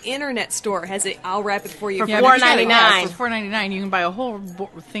single internet store has a, I'll wrap it for you. For $4.99. For $4.99, you can buy a whole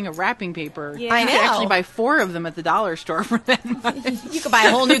thing of wrapping paper. Yeah. I know. You can actually buy 4 of them at the dollar store for that much. You could buy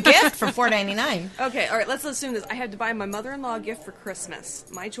a whole new gift for $4.99. Okay, all right, let's assume this. I had to buy my mother-in-law a gift for Christmas.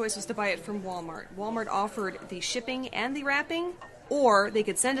 My choice was to buy it from Walmart. Walmart offered the shipping and the wrapping, or they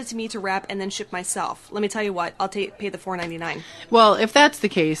could send it to me to wrap and then ship myself. Let me tell you what, I'll pay the $4.99. Well, if that's the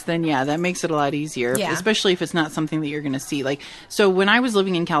case, then yeah, that makes it a lot easier, especially if it's not something that you're going to see. Like, so when I was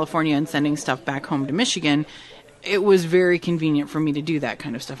living in California and sending stuff back home to Michigan, it was very convenient for me to do that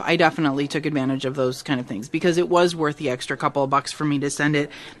kind of stuff. I definitely took advantage of those kind of things because it was worth the extra couple of bucks for me to send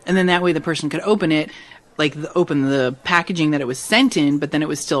it, and then that way the person could open it, like open the packaging that it was sent in, but then it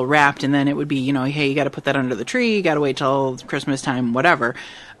was still wrapped, and then it would be, hey, you got to put that under the tree, you got to wait till Christmas time, whatever.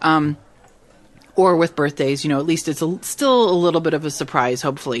 or with birthdays, at least it's still a little bit of a surprise,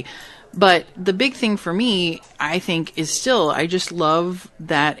 hopefully. But the big thing for me, I think, is still, I just love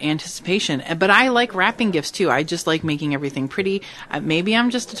that anticipation. But I like wrapping gifts too. I just like making everything pretty. Maybe I'm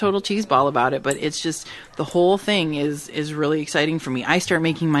just a total cheeseball about it, but it's just, the whole thing is really exciting for me. I start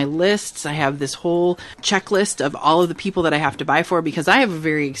making my lists. I have this whole checklist of all of the people that I have to buy for, because I have a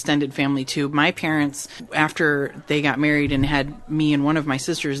very extended family too. My parents, after they got married and had me and one of my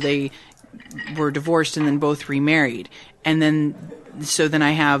sisters, they were divorced and then both remarried. And then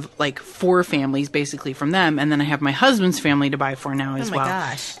I have like 4 families basically from them, and then I have my husband's family to buy for now as well. Oh my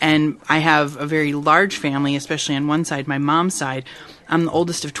gosh. And I have a very large family, especially on one side, my mom's side. I'm the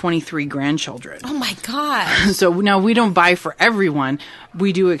oldest of 23 grandchildren. Oh my gosh. So now we don't buy for everyone.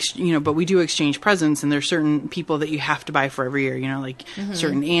 We do, but we do exchange presents, and there's certain people that you have to buy for every year, like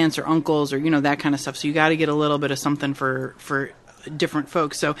certain aunts or uncles or, that kind of stuff. So you got to get a little bit of something for different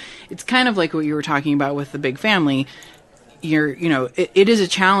folks. So it's kind of like what you were talking about with the big family. It is a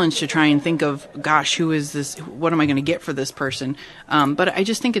challenge to try and think of, gosh, who is this? What am I going to get for this person? But I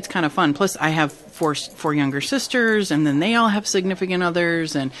just think it's kind of fun. Plus, I have four younger sisters, and then they all have significant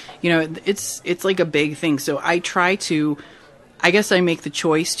others, and it's like a big thing. So I try to, I guess I make the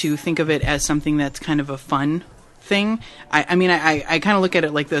choice to think of it as something that's kind of a fun thing. I kind of look at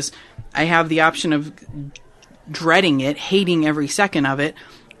it like this. I have the option of dreading it, hating every second of it,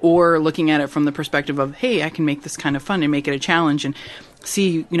 or looking at it from the perspective of, hey, I can make this kind of fun and make it a challenge and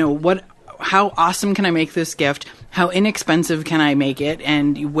see, how awesome can I make this gift? How inexpensive can I make it?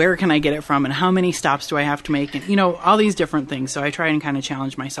 And where can I get it from? And how many stops do I have to make? And, all these different things. So I try and kind of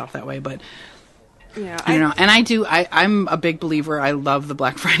challenge myself that way. But yeah, I don't know. And I'm a big believer. I love the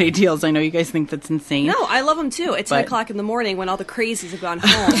Black Friday deals. I know you guys think that's insane. No, I love them too. At 10 o'clock in the morning when all the crazies have gone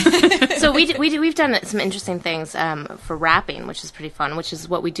home. So we've done some interesting things for wrapping, which is pretty fun. Which is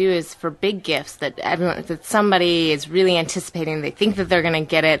what we do is for big gifts that somebody is really anticipating. They think that they're going to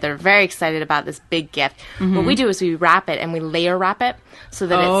get it. They're very excited about this big gift. Mm-hmm. What we do is we wrap it and we layer wrap it so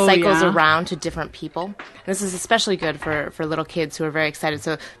that it cycles around to different people. And this is especially good for little kids who are very excited.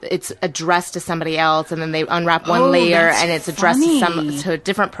 So it's addressed to somebody else, and then they unwrap one layer and it's addressed to a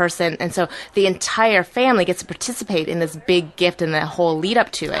different person. And so the entire family gets to participate in this big gift and the whole lead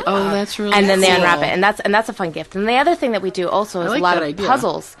up to it. Oh, that's really And then cool. they unwrap it, and that's a fun gift. And the other thing that we do also is a lot of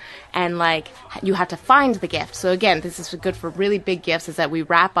puzzles, and you have to find the gift. So again, this is good for really big gifts, is that we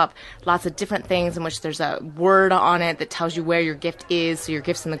wrap up lots of different things in which there's a word on it that tells you where your gift is. So your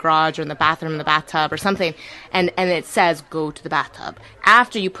gift's in the garage or in the bathroom, in the bathtub or something, and it says go to the bathtub.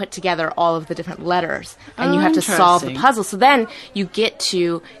 After you put together all of the different letters, and you have to solve the puzzle. So then you get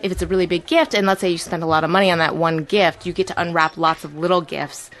to, if it's a really big gift, and let's say you spend a lot of money on that one gift, you get to unwrap lots of little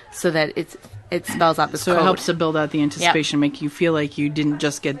gifts so that it spells out this code. So it helps to build out the anticipation, make you feel like you didn't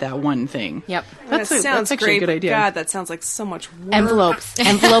just get that one thing. Yep. That's actually great, a good idea. God, that sounds like so much work.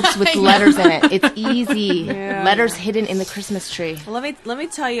 Envelopes with letters in it. It's easy. Yeah. Letters hidden in the Christmas tree. Well, let me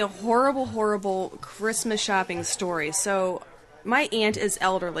tell you a horrible Christmas shopping story. So my aunt is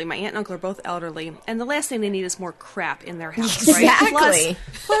elderly. My aunt and uncle are both elderly, and the last thing they need is more crap in their house, right? Exactly.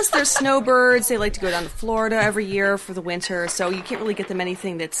 Plus, they're snowbirds. They like to go down to Florida every year for the winter, so you can't really get them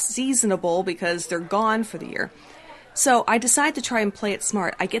anything that's seasonable because they're gone for the year. So I decide to try and play it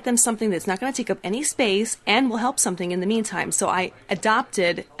smart. I get them something that's not going to take up any space and will help something in the meantime. So I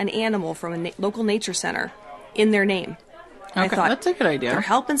adopted an animal from a local nature center in their name. Okay, I thought, that's a good idea. They're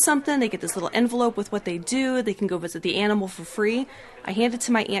helping something. They get this little envelope with what they do. They can go visit the animal for free. I hand it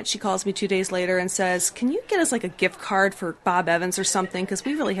to my aunt. She calls me 2 days later and says, can you get us like a gift card for Bob Evans or something? Because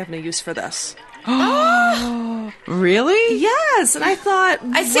we really have no use for this. Oh, really? Yes. And I thought,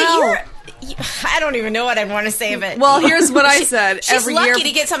 I don't even know what I want to say of it. Well, here's what I said. She's lucky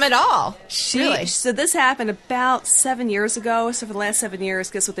to get some at all. Really? So this happened about 7 years ago. So for the last 7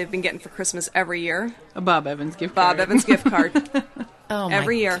 years, guess what they've been getting for Christmas every year? A Bob Evans gift card. Bob Evans gift card.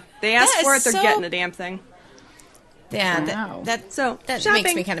 Every year. They ask for it, they're getting the damn thing. Yeah, that shopping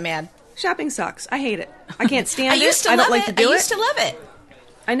makes me kind of mad. Shopping sucks. I hate it. I can't stand I used to I don't love like it. to do it. I used to love it.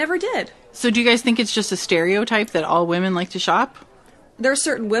 I never did. So do you guys think it's just a stereotype that all women like to shop? There are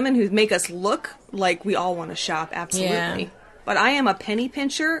certain women who make us look like we all want to shop, absolutely. Yeah. But I am a penny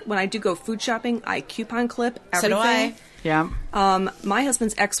pincher. When I do go food shopping, I coupon clip everything. So do I. Yeah. My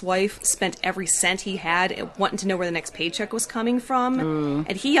husband's ex-wife spent every cent he had wanting to know where the next paycheck was coming from.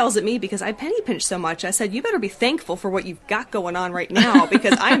 And he yells at me because I penny pinch so much. I said, you better be thankful for what you've got going on right now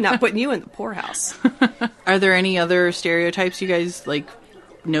because I'm not putting you in the poorhouse. Are there any other stereotypes you guys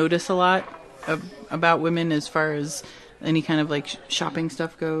notice a lot about women as far as any kind of like shopping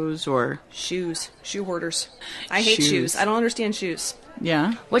stuff goes, or Shoe hoarders. I hate Shoes. shoes. I don't understand shoes.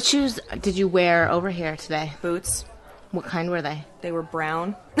 Yeah. What shoes did you wear over here today? Boots. What kind were they? They were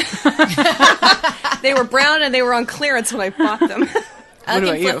brown. They were brown and they were on clearance when I bought them. I about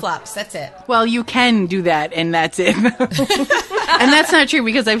like you? flip-flops. That's it. Well, you can do that, and that's it. And that's not true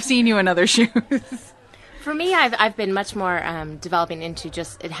because I've seen you in other shoes. For me, I've been much more developing into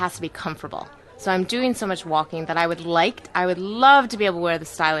just it has to be comfortable. So I'm doing so much walking that I would love to be able to wear the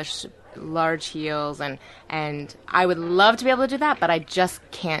stylish large heels and I would love to be able to do that, but I just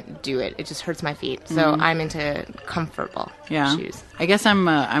can't do it. It just hurts my feet. So I'm into comfortable shoes. I guess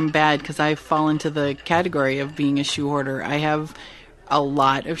I'm bad because I fall into the category of being a shoe hoarder. I have a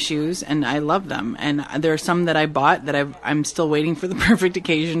lot of shoes and I love them, and there are some that I bought that I'm still waiting for the perfect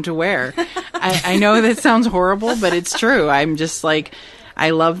occasion to wear. I know that sounds horrible, but it's true. I'm just like,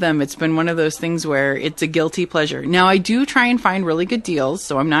 I love them. It's been one of those things where it's a guilty pleasure. Now, I do try and find really good deals,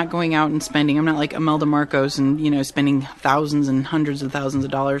 so I'm not going out and spending. I'm not like Imelda Marcos and, spending thousands and hundreds of thousands of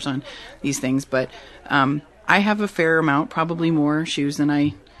dollars on these things. But I have a fair amount, probably more shoes than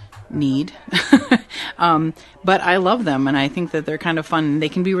I need. But I love them, and I think that they're kind of fun. They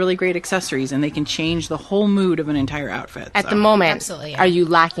can be really great accessories, and they can change the whole mood of an entire outfit. At the moment, Absolutely, yeah. are you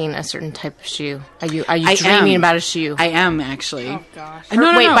lacking a certain type of shoe? Are you I dreaming am. about a shoe? I am, actually. Oh, gosh.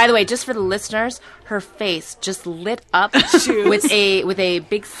 Wait, by the way, just for the listeners, her face just lit up with a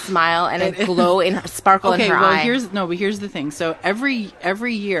big smile and a glow in her sparkle in her eye. Here's the thing. So every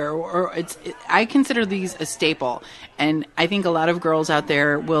year, I consider these a staple, and I think a lot of girls out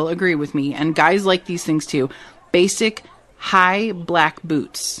there will agree with me, and guys like these things too. Basic high black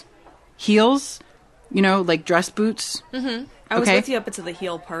boots, heels, like dress boots. Mm-hmm. I was with you up into the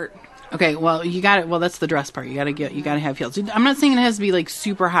heel part. Okay, well, you got it. Well, that's the dress part. You got to have heels. I'm not saying it has to be like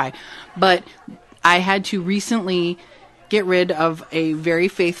super high, but I had to recently get rid of a very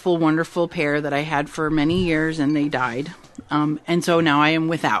faithful, wonderful pair that I had for many years, and they died. And so now I am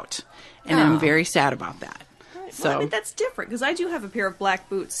without, and I'm very sad about that. Right. So well, I mean, that's different because I do have a pair of black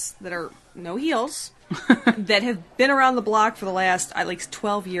boots that are no heels that have been around the block for the last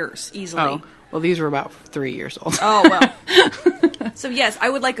 12 years easily. Oh, well, these were about 3 years old. Oh, well. So, yes, I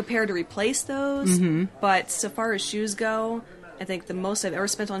would like a pair to replace those, but so far as shoes go, I think the most I've ever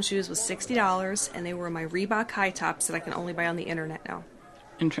spent on shoes was $60, and they were my Reebok high tops that I can only buy on the internet now.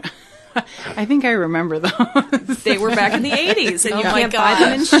 I think I remember those. They were back in the 80s, and Oh you my can't buy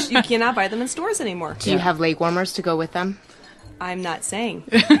them you cannot buy them in stores anymore. Do you have leg warmers to go with them? I'm not saying.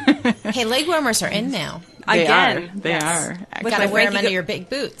 Hey, leg warmers are in now. They Again. They are. With Gotta my wear them Frankie under your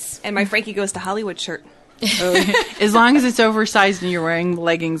big boots. and my Frankie Goes to Hollywood shirt. As long as it's oversized and you're wearing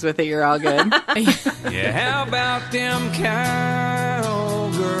leggings with it, you're all good. Yeah, how about them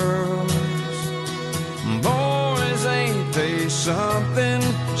cowgirls? Boys, ain't they something?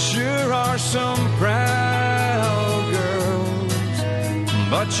 Sure are some proud girls.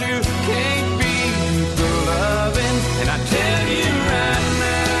 But you can't beat the loving. And I tell you right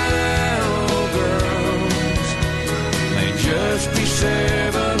now, girls, may just be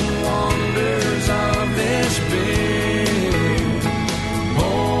 7 wonders of this big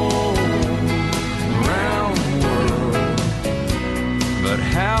whole round world. But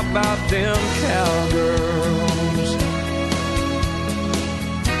how about them cowgirls?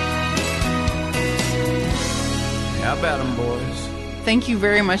 How about them, boys? Thank you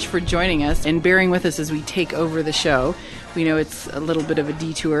very much for joining us and bearing with us as we take over the show. We know it's a little bit of a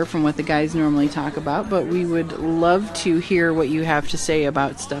detour from what the guys normally talk about, but we would love to hear what you have to say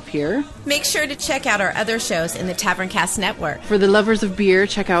about stuff here. Make sure to check out our other shows in the Taverncast Network. For the lovers of beer,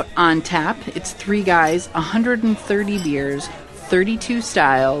 check out On Tap. It's 3 guys, 130 beers, 32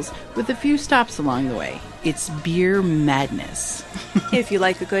 styles, with a few stops along the way. It's beer madness. If you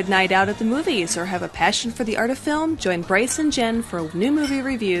like a good night out at the movies or have a passion for the art of film, join Bryce and Jen for new movie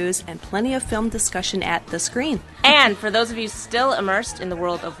reviews and plenty of film discussion at The Screen. And for those of you still immersed in the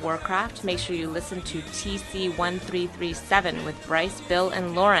world of Warcraft, make sure you listen to TC1337 with Bryce, Bill,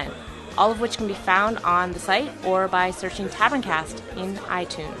 and Lauren, all of which can be found on the site or by searching Taverncast in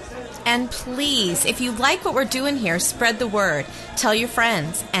iTunes. And please, if you like what we're doing here, spread the word. Tell your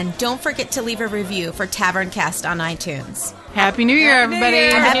friends. And don't forget to leave a review for Taverncast on iTunes. Happy New Year, everybody.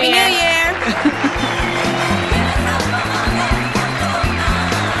 Happy New Year.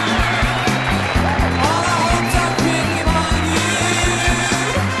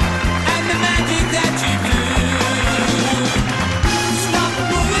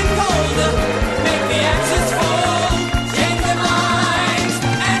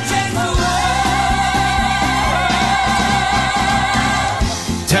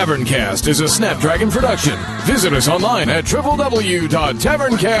 Taverncast is a Snapdragon production. Visit us online at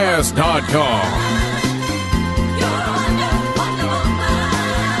www.taverncast.com.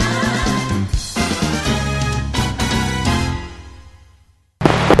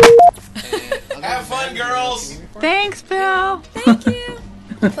 Have fun, girls! Thanks, Bill. Thank you.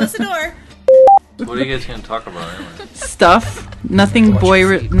 Close the door. What are you guys going to talk about anyway? Stuff. Nothing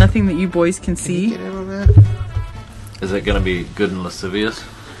nothing that you boys can see. Is it going to be good and lascivious?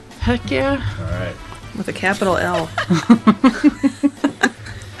 Heck yeah. Alright. With a capital L.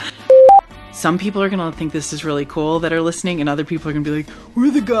 Some people are going to think this is really cool that are listening, and other people are going to be like,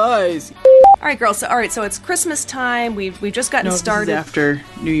 we're the guys. All right, girls. So it's Christmas time. We've just gotten started. This is after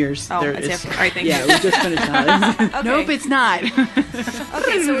New Year's. Oh, it's after. All right, thank you. you. Yeah, we just finished that. Okay. Nope, it's not.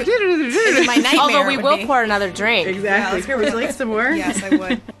 Okay, so It's my nightmare. Although we would will be. pour another drink. Exactly. Yeah, Would you like some more? Yes, I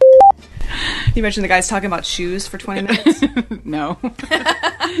would. You mentioned the guys talking about shoes for 20 minutes? No.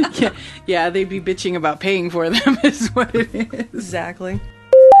 yeah, they'd be bitching about paying for them is what it is. Exactly.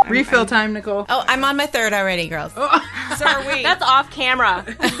 Refill time, Nicole. Oh, I'm on my third already, girls. So are we. That's off camera.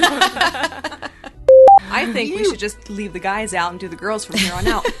 I think we should just leave the guys out and do the girls from here on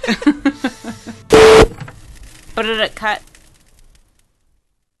out. But did it cut?